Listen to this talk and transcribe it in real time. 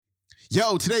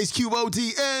Yo, today's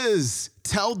QOD is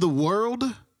tell the world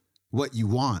what you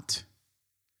want.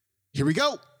 Here we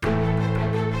go.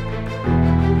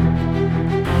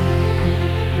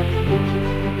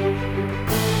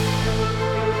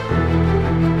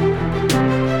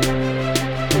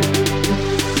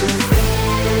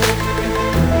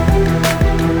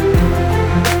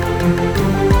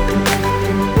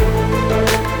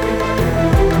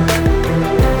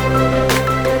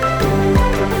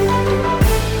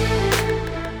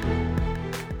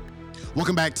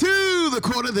 Welcome back to the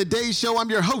Quote of the Day Show. I'm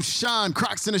your host, Sean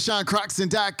Croxton of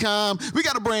SeanCroxton.com. We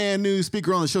got a brand new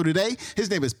speaker on the show today. His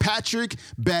name is Patrick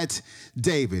Bet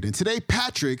David. And today,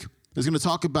 Patrick is going to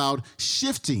talk about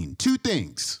shifting two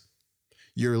things,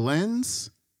 your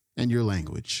lens and your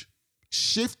language.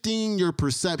 Shifting your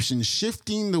perception,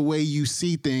 shifting the way you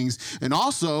see things, and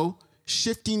also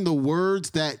shifting the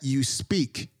words that you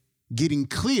speak, getting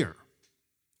clear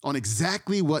on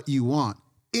exactly what you want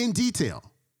in detail.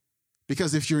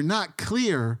 Because if you're not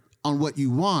clear on what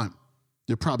you want,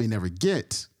 you'll probably never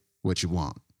get what you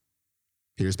want.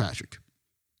 Here's Patrick.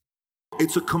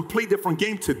 It's a complete different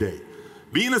game today.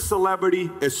 Being a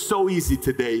celebrity is so easy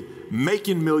today.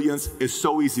 Making millions is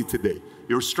so easy today.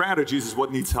 Your strategies is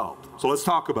what needs help. So let's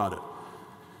talk about it.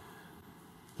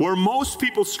 Where most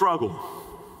people struggle,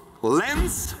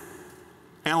 lens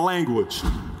and language.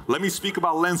 Let me speak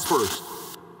about lens first.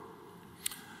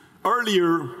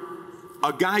 Earlier,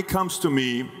 a guy comes to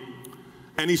me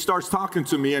and he starts talking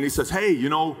to me and he says, hey,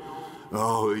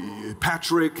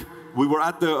 Patrick, we were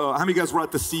at the, how many of you guys were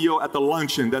at the CEO at the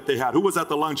luncheon that they had? Who was at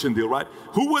the luncheon deal, right?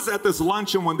 Who was at this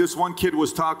luncheon when this one kid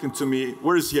was talking to me?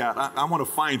 Where is he at? I want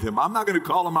to find him. I'm not going to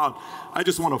call him out. I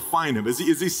just want to find him. Is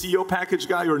he CEO package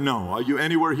guy or no? Are you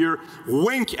anywhere here?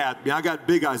 Wink at me. I got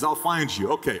big eyes. I'll find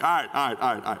you. Okay. All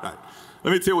right.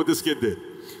 Let me tell you what this kid did.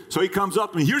 So he comes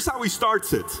up to me. Here's how he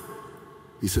starts it.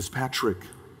 He says, Patrick,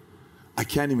 I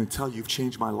can't even tell you, you've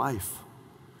changed my life.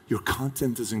 Your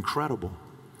content is incredible.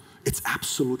 It's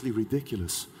absolutely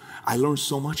ridiculous. I learned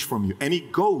so much from you. And he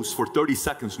goes for 30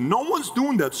 seconds. No one's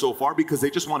doing that so far because they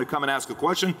just want to come and ask a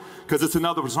question because it's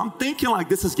another person. I'm thinking like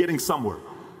this is getting somewhere.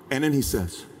 And then he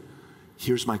says,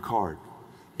 here's my card.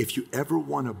 If you ever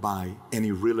want to buy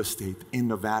any real estate in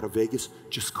Nevada, Vegas,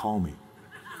 just call me.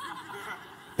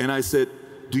 And I said,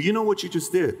 do you know what you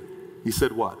just did? He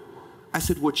said, what? I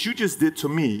said, what you just did to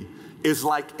me is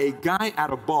like a guy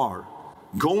at a bar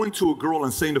going to a girl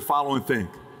and saying the following thing,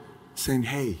 saying,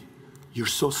 hey, you're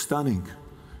so stunning.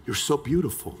 You're so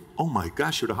beautiful. Oh my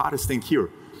gosh, you're the hottest thing here.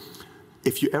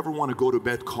 If you ever want to go to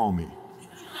bed, call me.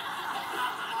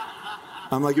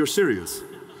 I'm like, you're serious?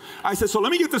 I said, so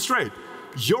let me get this straight.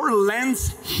 Your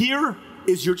lens here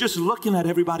is you're just looking at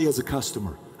everybody as a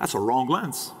customer. That's a wrong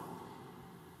lens.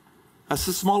 That's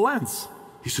a small lens.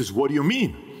 He says, what do you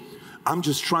mean? I'm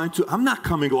not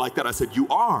coming like that. I said, you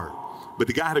are. But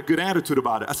the guy had a good attitude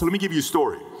about it. I said, let me give you a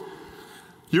story.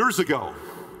 Years ago,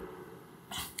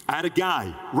 I had a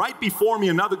guy, right before me,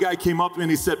 another guy came up and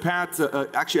he said, Pat,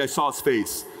 actually I saw his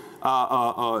face.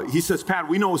 He says, Pat,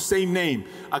 we know the same name.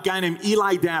 A guy named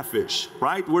Eli Dafish,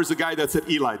 right? Where's the guy that said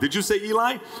Eli? Did you say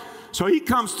Eli? So he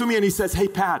comes to me and he says, hey,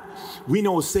 Pat, we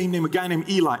know the same name, a guy named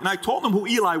Eli. And I told him who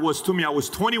Eli was to me. I was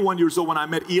 21 years old when I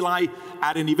met Eli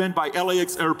at an event by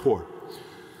LAX airport.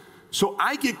 So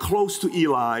I get close to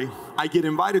Eli. I get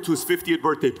invited to his 50th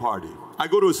birthday party. I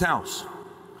go to his house.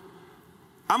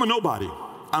 I'm a nobody.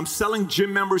 I'm selling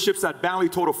gym memberships at Bally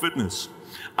Total Fitness.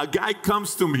 A guy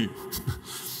comes to me.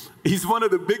 He's one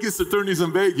of the biggest attorneys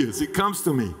in Vegas. He comes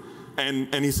to me.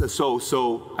 And he says,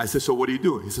 so I said, so what do you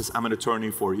do? He says, I'm an attorney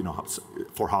for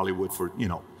Hollywood,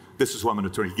 this is who I'm an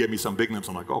attorney. He gave me some big names.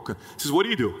 I'm like, okay. He says, what do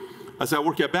you do? I said, I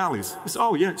work at Bally's. He said,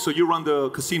 oh yeah, so you run the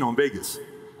casino in Vegas.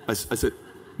 I said,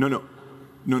 no,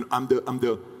 I'm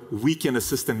the weekend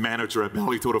assistant manager at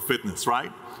Bally Total Fitness,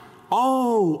 right?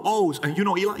 Oh, and you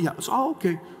know Eli? Yeah, I said, oh,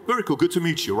 okay, very cool, good to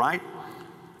meet you, right?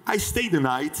 I stayed the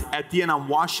night. At the end, I'm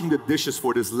washing the dishes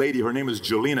for this lady. Her name is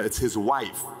Jolena, it's his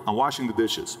wife. I'm washing the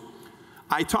dishes.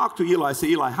 I talked to Eli. I say,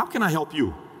 Eli, how can I help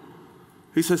you?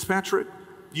 He says, Patrick,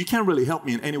 you can't really help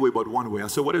me in any way but one way. I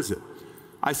said, what is it?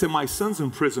 I said, my son's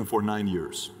in prison for 9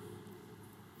 years.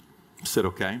 I said,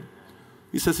 okay.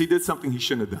 He says he did something he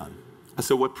shouldn't have done. I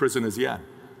said, what prison is he at?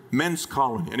 Men's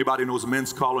Colony. Anybody knows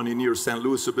Men's Colony near San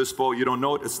Luis Obispo? You don't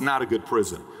know it? It's not a good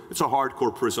prison. It's a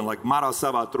hardcore prison, like Mara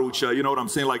Salvatrucha. You know what I'm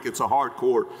saying? Like it's a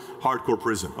hardcore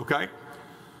prison, okay?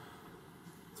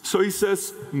 So he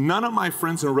says, none of my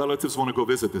friends and relatives want to go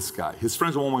visit this guy. His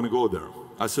friends won't want to go there.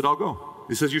 I said, I'll go.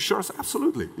 He says, you sure? I said,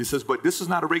 absolutely. He says, but this is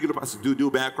not a regular, I said,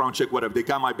 do background check, whatever. They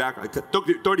got my background. It took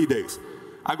 30 days.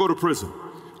 I go to prison.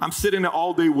 I'm sitting there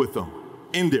all day with them,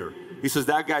 in there. He says,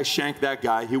 that guy shanked that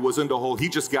guy. He was in the hole. He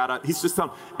just got out. He's just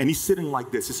telling, and he's sitting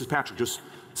like this. He says, Patrick, just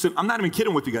sit. I'm not even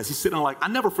kidding with you guys. He's sitting like, I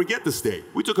never forget this day.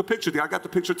 We took a picture. I got the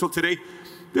picture till today.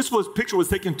 Picture was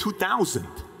taken 2000,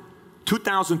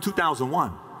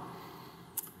 2001.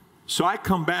 So I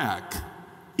come back.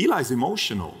 Eli's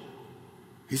emotional.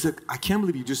 He's like, I can't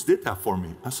believe you just did that for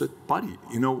me. I said, buddy,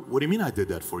 what do you mean I did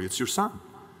that for you? It's your son.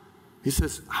 He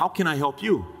says, how can I help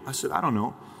you? I said, I don't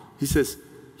know. He says,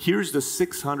 here's the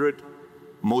 600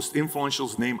 most influential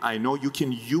name I know. You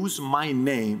can use my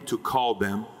name to call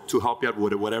them to help you out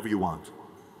with whatever you want.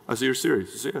 I said, you're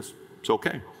serious? He said, yes. It's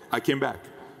okay. I came back.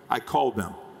 I called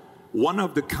them. One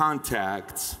of the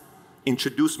contacts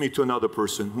introduced me to another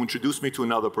person, who introduced me to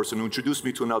another person, who introduced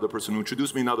me to another person, who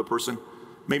introduced me to another person,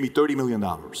 made me $30 million.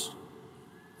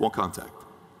 One contact.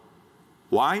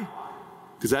 Why?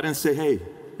 Because I didn't say, hey,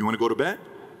 you want to go to bed?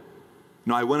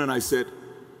 No, I went and I said,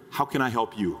 how can I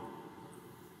help you?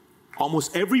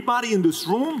 Almost everybody in this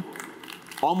room,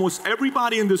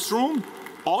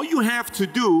 all you have to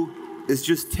do is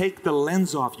just take the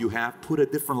lens off you have, put a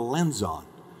different lens on.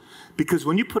 Because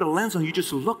when you put a lens on, you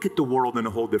just look at the world in a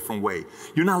whole different way.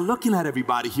 You're not looking at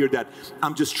everybody here that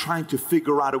I'm just trying to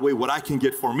figure out a way what I can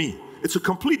get for me. It's a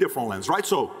complete different lens, right?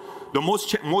 So the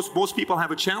most people have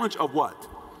a challenge of what?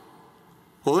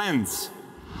 Lens.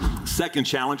 Second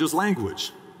challenge is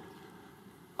language.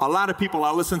 A lot of people,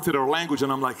 I listen to their language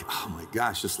and I'm like, oh my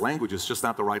gosh, this language is just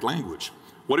not the right language.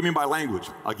 What do you mean by language?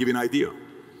 I'll give you an idea.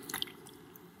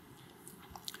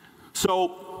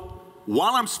 So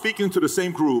while I'm speaking to the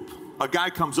same group, a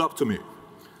guy comes up to me.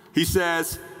 He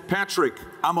says, Patrick,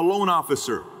 I'm a loan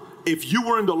officer. If you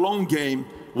were in the loan game,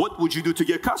 what would you do to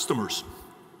get customers?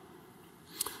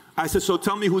 I said, so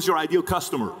tell me who's your ideal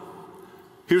customer.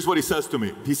 Here's what he says to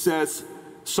me. He says,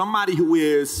 somebody who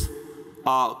is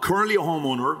currently a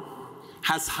homeowner,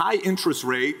 has high interest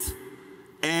rate,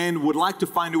 and would like to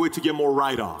find a way to get more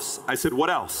write-offs. I said, what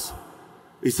else?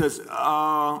 He says,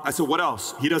 I said, what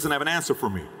else? He doesn't have an answer for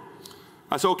me.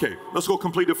 I said, okay, let's go a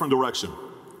complete different direction.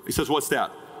 He says, what's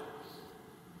that?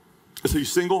 I said, you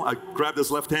single? I grabbed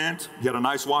his left hand. He had a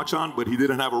nice watch on, but he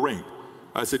didn't have a ring.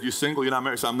 I said, you single? You're not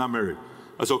married? He said, I'm not married.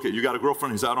 I said, okay, you got a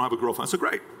girlfriend? He said, I don't have a girlfriend. I said,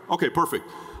 great. Okay, perfect.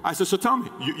 I said, so tell me,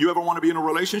 you ever want to be in a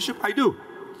relationship? I do.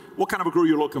 What kind of a girl are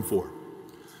you looking for?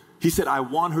 He said, I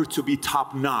want her to be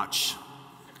top-notch.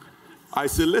 I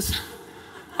said, listen,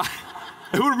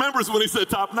 who remembers when he said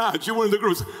top-notch? You were in the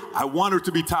groups. I want her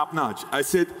to be top-notch. I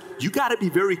said, you got to be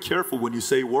very careful when you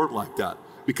say a word like that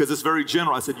because it's very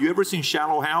general. I said, you ever seen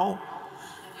Shallow Hal?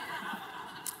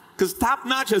 Because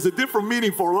top-notch has a different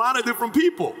meaning for a lot of different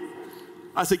people.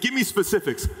 I said, give me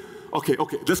specifics. Okay,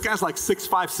 this guy's like 6'5",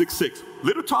 6'6",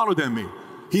 little taller than me.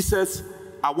 He says,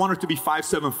 I want her to be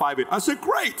 5'7", 5'8". I said,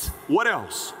 great. What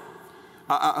else?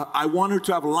 I want her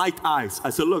to have light eyes. I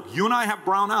said, look, you and I have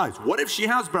brown eyes. What if she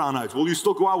has brown eyes? Will you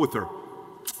still go out with her?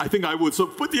 I think I would. So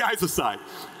put the eyes aside.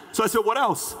 So I said, what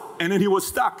else? And then he was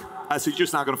stuck. I said, you're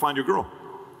just not going to find your girl.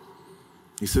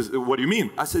 He says, what do you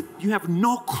mean? I said, you have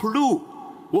no clue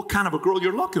what kind of a girl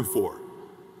you're looking for.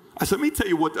 I said, let me tell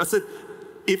you what. I said,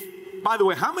 by the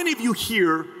way, how many of you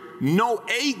here know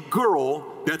a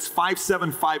girl that's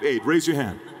 5'7", 5'8"? Raise your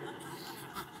hand.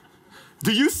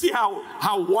 Do you see how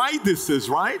wide this is,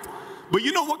 right? But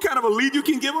you know what kind of a lead you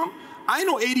can give them? I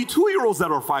know 82-year-olds that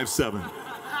are 5'7".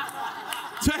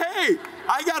 Say, hey,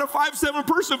 I got a 5'7"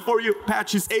 person for you. Pat,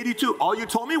 she's 82. All you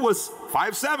told me was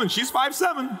 5'7". She's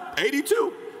 5'7",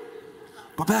 82.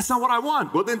 But that's not what I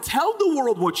want. Well, then tell the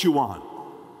world what you want.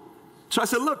 So I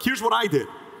said, look, here's what I did.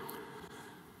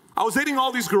 I was dating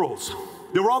all these girls.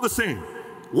 They were all the same.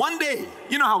 One day,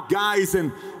 you know how guys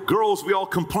and girls, we all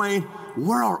complain,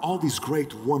 where are all these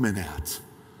great women at?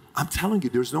 I'm telling you,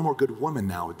 there's no more good women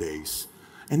nowadays.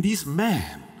 And these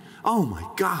men, oh my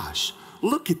gosh,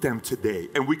 look at them today.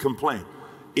 And we complain.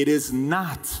 It is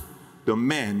not the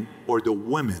men or the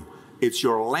women. It's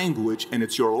your language and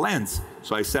it's your lens.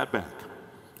 So I sat back.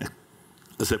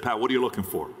 I said, Pat, what are you looking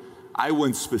for? I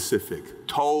went specific.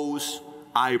 Toes,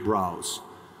 eyebrows.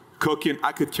 Cooking,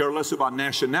 I could care less about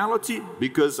nationality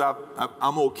because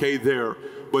I'm okay there.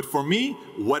 But for me,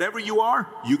 whatever you are,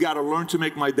 you got to learn to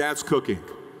make my dad's cooking.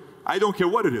 I don't care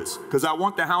what it is because I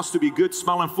want the house to be good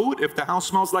smelling food. If the house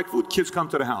smells like food, kids come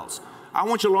to the house. I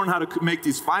want you to learn how to make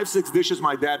these 5, 6 dishes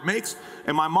my dad makes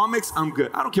and my mom makes. I'm good.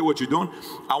 I don't care what you're doing.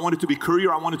 I want it to be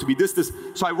currier. I want it to be this.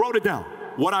 So I wrote it down,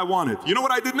 what I wanted. You know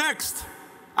what I did next?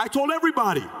 I told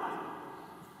everybody,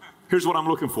 here's what I'm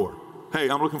looking for. Hey,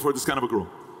 I'm looking for this kind of a girl.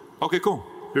 Okay, cool.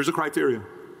 Here's the criteria.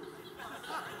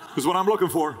 Here's what I'm looking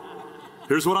for.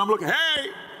 Here's what I'm looking.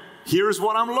 Hey, Here's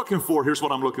what I'm looking for. Here's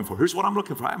what I'm looking for. Here's what I'm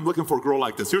looking for. I'm looking for a girl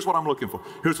like this. Here's what I'm looking for.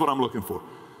 Here's what I'm looking for.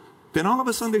 Then all of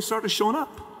a sudden they started showing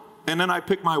up. And then I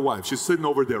picked my wife. She's sitting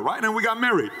over there, right? And we got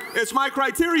married. It's my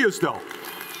criteria though.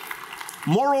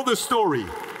 Moral of the story,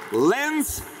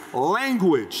 lens,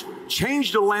 language.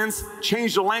 Change the lens,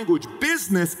 change the language.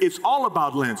 Business is all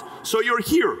about lens. So you're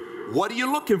here. What are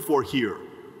you looking for here?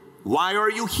 Why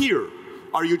are you here?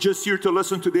 Are you just here to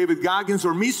listen to David Goggins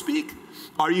or me speak?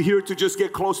 Are you here to just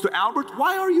get close to Albert?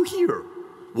 Why are you here?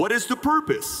 What is the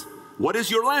purpose? What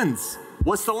is your lens?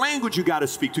 What's the language you got to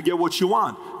speak to get what you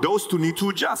want? Those two need to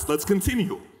adjust. Let's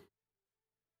continue.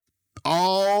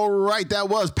 All right, that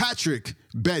was Patrick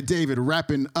Bet David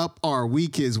wrapping up our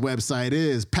week. His website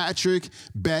is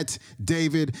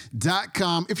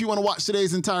patrickbetdavid.com. If you want to watch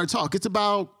today's entire talk, it's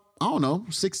about,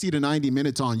 60 to 90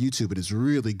 minutes on YouTube. It is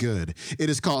really good.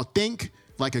 It is called Think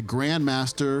Like a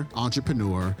Grandmaster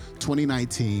Entrepreneur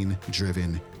 2019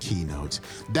 Driven Keynote.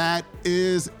 That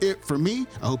is it for me.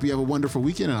 I hope you have a wonderful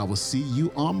weekend, and I will see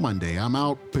you on Monday. I'm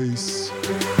out. Peace.